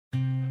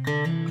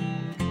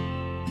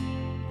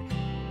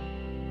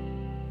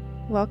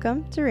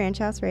Welcome to Ranch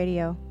House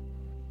Radio.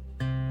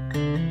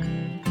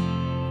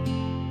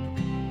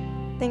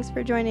 Thanks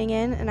for joining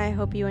in, and I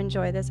hope you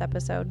enjoy this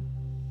episode.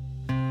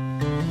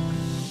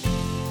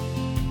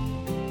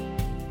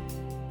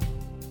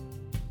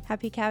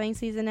 Happy calving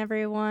season,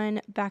 everyone.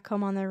 Back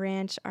home on the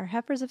ranch, our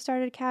heifers have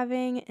started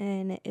calving,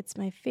 and it's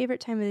my favorite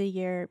time of the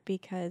year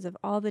because of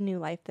all the new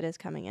life that is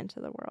coming into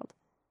the world.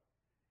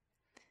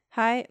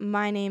 Hi,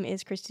 my name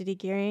is Kristy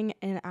DeGering,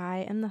 and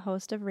I am the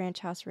host of Ranch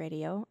House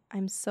Radio.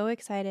 I'm so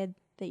excited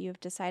that you have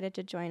decided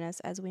to join us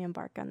as we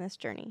embark on this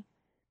journey.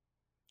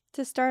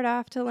 To start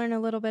off, to learn a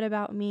little bit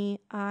about me,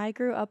 I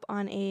grew up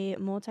on a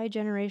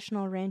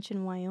multi-generational ranch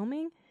in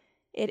Wyoming.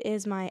 It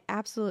is my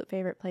absolute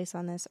favorite place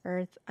on this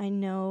earth. I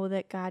know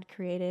that God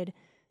created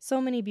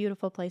so many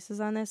beautiful places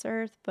on this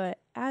earth, but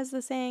as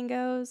the saying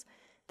goes,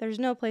 there's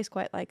no place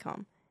quite like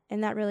home,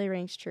 and that really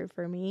rings true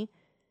for me.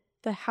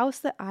 The house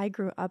that I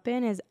grew up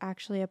in is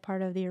actually a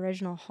part of the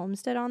original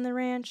homestead on the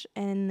ranch,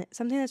 and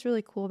something that's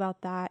really cool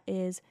about that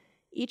is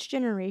each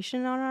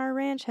generation on our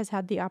ranch has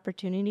had the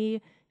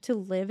opportunity to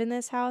live in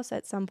this house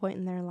at some point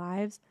in their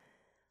lives.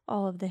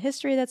 All of the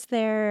history that's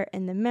there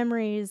and the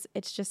memories,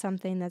 it's just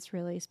something that's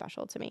really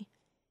special to me.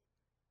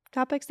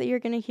 Topics that you're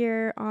going to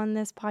hear on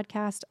this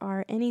podcast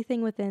are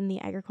anything within the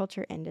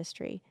agriculture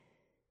industry.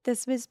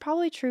 This is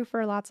probably true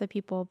for lots of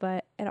people,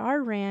 but at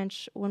our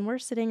ranch, when we're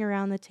sitting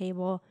around the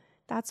table,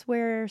 that's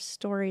where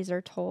stories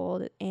are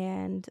told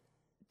and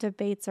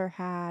debates are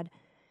had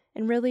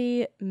and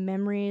really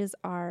memories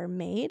are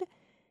made.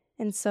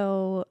 And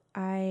so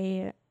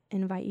I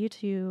invite you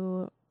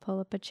to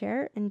pull up a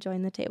chair and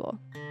join the table.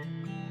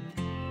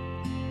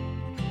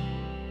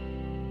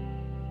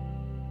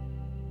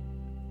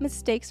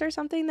 Mistakes are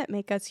something that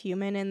make us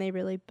human, and they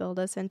really build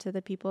us into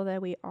the people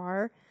that we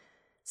are.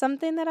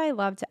 Something that I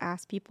love to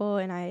ask people,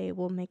 and I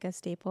will make a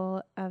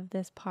staple of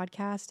this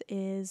podcast,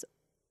 is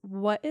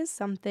what is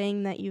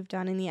something that you've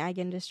done in the ag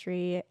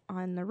industry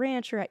on the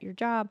ranch or at your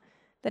job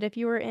that if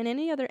you were in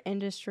any other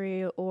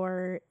industry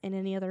or in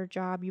any other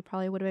job, you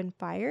probably would have been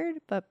fired,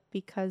 but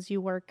because you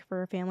work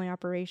for a family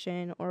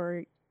operation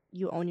or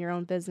you own your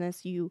own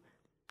business, you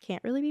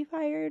can't really be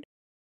fired?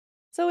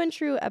 So in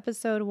true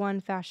episode 1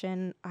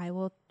 fashion, I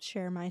will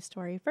share my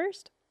story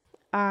first.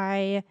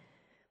 I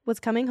was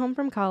coming home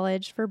from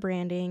college for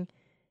branding,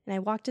 and I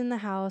walked in the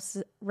house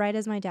right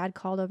as my dad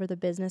called over the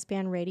business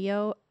band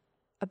radio.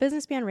 A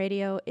business band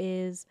radio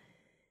is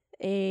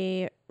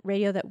a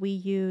radio that we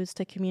use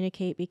to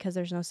communicate because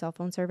there's no cell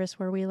phone service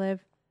where we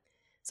live.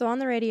 So on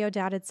the radio,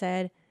 Dad had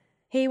said,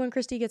 hey, when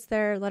Kristy gets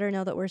there, let her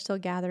know that we're still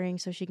gathering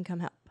so she can come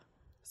help.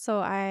 So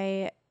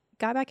I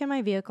got back in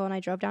my vehicle and I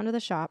drove down to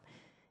the shop,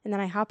 and then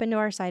I hop into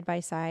our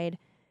side-by-side,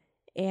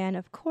 and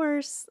of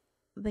course,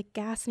 the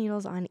gas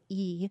needle's on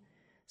E.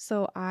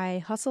 So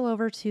I hustle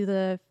over to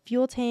the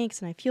fuel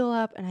tanks and I fuel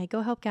up and I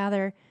go help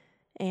gather,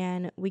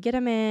 and we get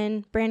them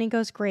in. Branding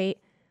goes great.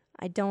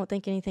 I don't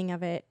think anything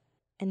of it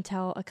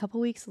until a couple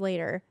weeks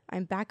later.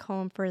 I'm back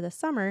home for the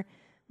summer.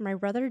 My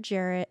brother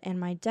Jarrett and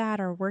my dad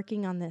are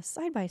working on this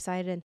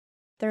side-by-side, and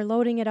they're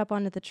loading it up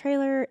onto the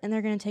trailer and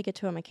they're going to take it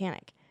to a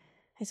mechanic.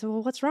 I said,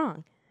 well, what's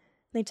wrong?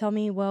 They tell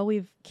me, well,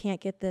 we can't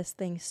get this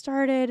thing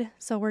started,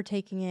 so we're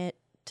taking it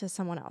to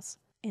someone else.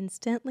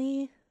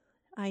 Instantly,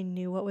 I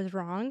knew what was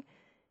wrong.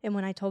 And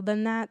when I told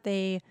them that,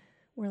 they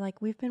were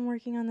like, we've been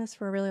working on this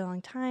for a really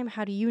long time.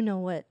 How do you know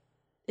what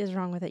is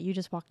wrong with it? You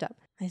just walked up.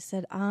 I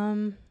said,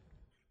 I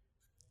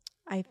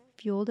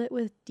fueled it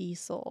with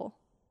diesel.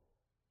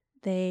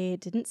 They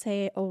didn't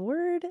say a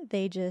word.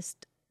 They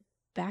just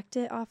backed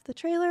it off the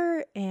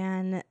trailer,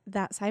 and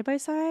that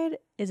side-by-side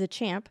is a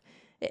champ.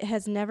 It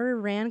has never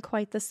ran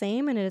quite the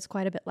same, and it is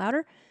quite a bit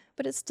louder,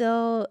 but it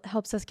still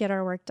helps us get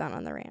our work done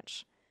on the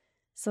ranch.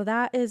 So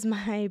that is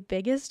my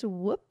biggest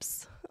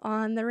whoops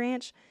on the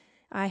ranch.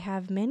 I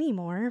have many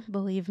more,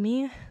 believe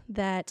me,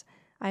 that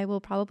I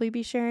will probably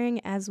be sharing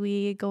as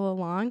we go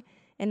along,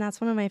 and that's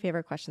one of my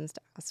favorite questions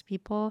to ask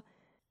people.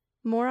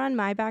 More on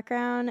my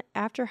background.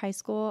 After high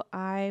school,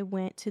 I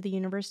went to the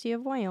University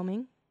of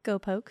Wyoming, go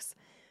Pokes,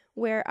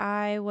 where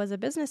I was a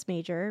business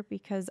major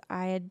because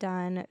I had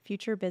done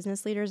Future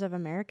Business Leaders of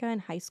America in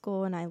high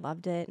school, and I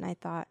loved it. And I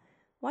thought,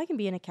 well, I can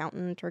be an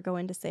accountant or go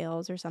into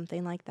sales or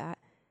something like that.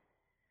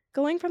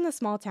 Going from the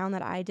small town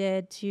that I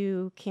did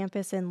to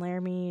campus in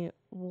Laramie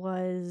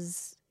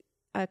was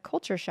a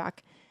culture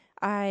shock.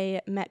 I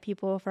met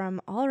people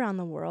from all around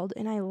the world,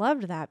 and I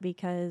loved that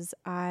because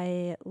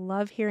I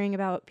love hearing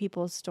about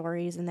people's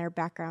stories and their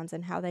backgrounds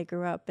and how they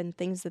grew up and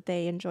things that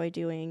they enjoy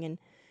doing and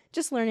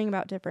just learning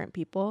about different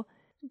people.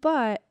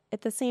 But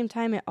at the same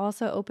time, it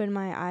also opened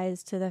my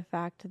eyes to the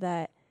fact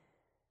that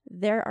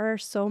there are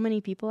so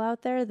many people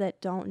out there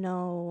that don't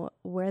know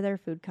where their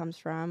food comes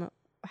from,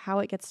 how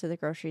it gets to the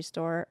grocery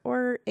store,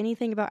 or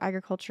anything about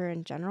agriculture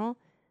in general.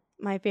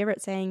 My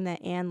favorite saying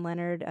that Ann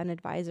Leonard, an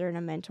advisor and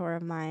a mentor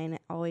of mine,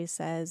 always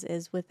says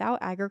is, without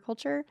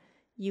agriculture,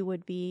 you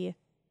would be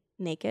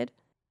naked,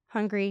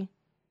 hungry,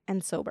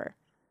 and sober.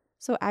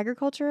 So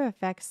agriculture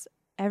affects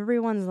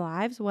everyone's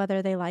lives,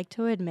 whether they like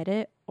to admit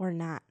it or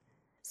not.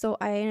 So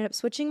I ended up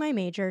switching my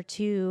major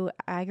to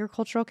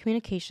agricultural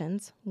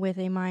communications with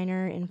a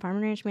minor in farm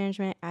and ranch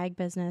management, ag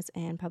business,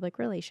 and public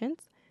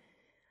relations.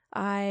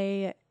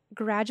 I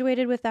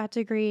graduated with that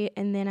degree,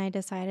 and then I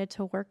decided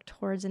to work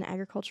towards an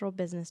agricultural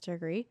business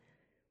degree.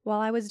 While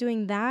I was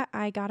doing that,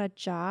 I got a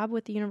job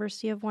with the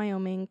University of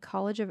Wyoming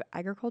College of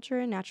Agriculture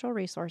and Natural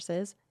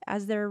Resources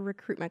as their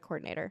recruitment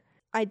coordinator.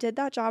 I did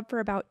that job for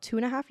about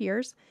 2.5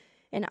 years,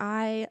 and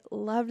I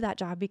loved that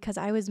job because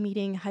I was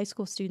meeting high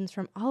school students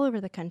from all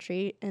over the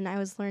country, and I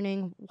was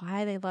learning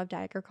why they loved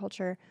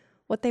agriculture,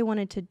 what they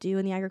wanted to do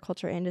in the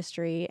agriculture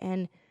industry,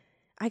 and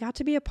I got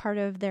to be a part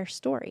of their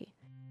story.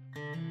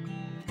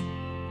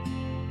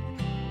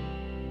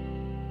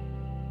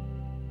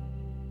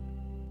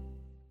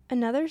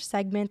 Another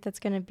segment that's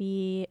going to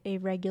be a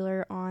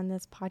regular on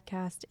this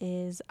podcast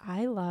is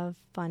I love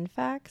fun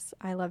facts.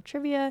 I love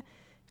trivia.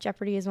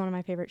 Jeopardy is one of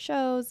my favorite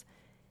shows.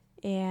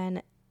 And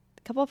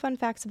a couple of fun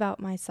facts about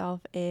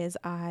myself is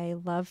I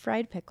love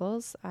fried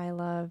pickles. I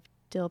love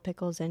dill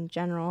pickles in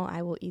general.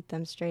 I will eat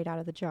them straight out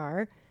of the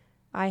jar.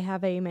 I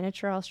have a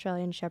miniature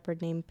Australian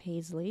Shepherd named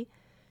Paisley.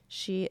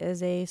 She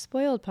is a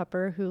spoiled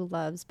pupper who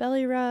loves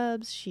belly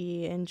rubs.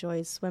 She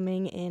enjoys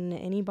swimming in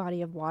any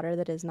body of water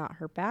that is not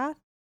her bath.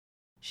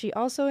 She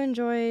also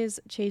enjoys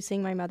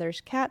chasing my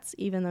mother's cats,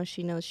 even though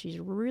she knows she's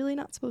really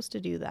not supposed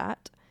to do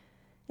that.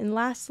 And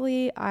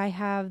lastly, I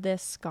have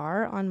this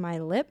scar on my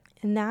lip,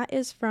 and that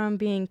is from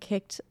being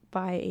kicked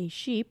by a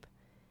sheep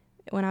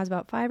when I was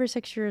about 5 or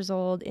 6 years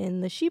old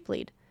in the sheep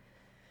lead.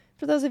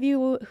 For those of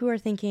you who are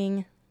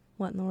thinking,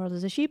 what in the world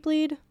is a sheep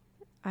lead?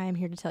 I am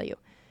here to tell you.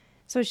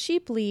 So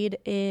sheep lead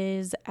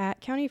is at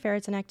county fair.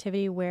 It's an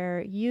activity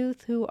where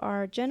youth who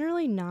are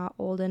generally not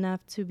old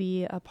enough to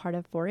be a part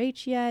of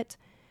 4-H yet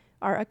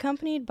are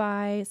accompanied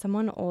by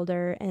someone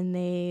older, and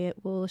they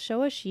will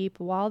show a sheep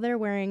while they're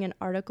wearing an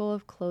article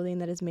of clothing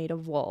that is made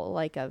of wool,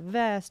 like a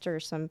vest or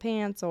some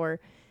pants or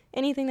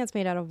anything that's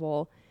made out of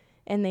wool.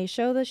 And they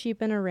show the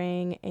sheep in a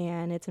ring,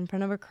 and it's in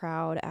front of a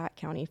crowd at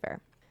county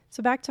fair.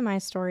 So back to my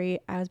story,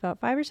 I was about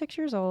 5 or 6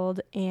 years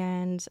old,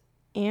 and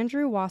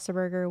Andrew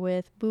Wasserberger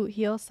with Boot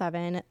Heel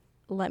 7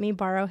 let me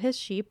borrow his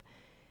sheep,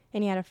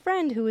 and he had a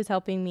friend who was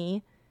helping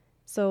me.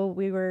 So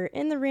we were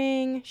in the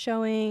ring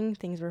showing,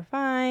 things were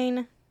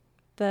fine.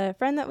 The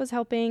friend that was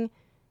helping,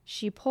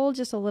 she pulled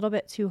just a little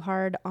bit too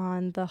hard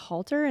on the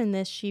halter, and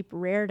this sheep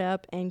reared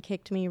up and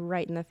kicked me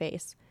right in the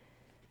face.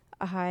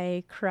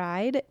 I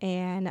cried,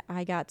 and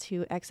I got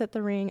to exit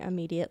the ring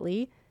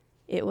immediately.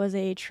 It was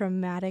a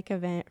traumatic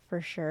event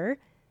for sure,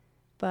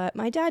 but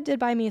my dad did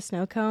buy me a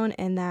snow cone,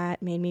 and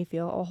that made me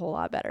feel a whole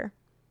lot better.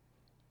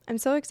 I'm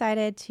so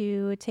excited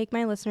to take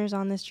my listeners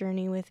on this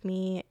journey with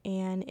me,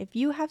 and if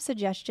you have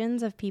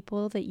suggestions of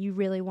people that you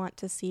really want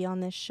to see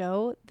on this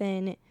show,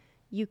 then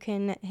you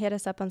can hit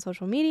us up on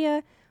social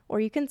media, or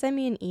you can send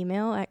me an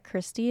email at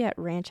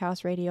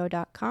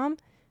kristy@ranchhouseradio.com,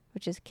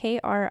 which is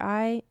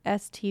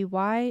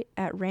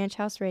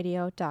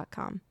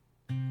KRISTY@ranchhouseradio.com.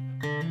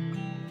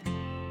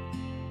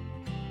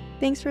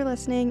 Thanks for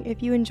listening.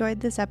 If you enjoyed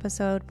this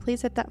episode,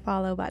 please hit that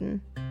follow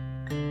button.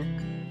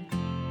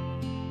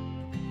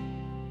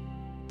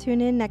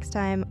 Tune in next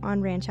time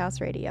on Ranch House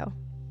Radio.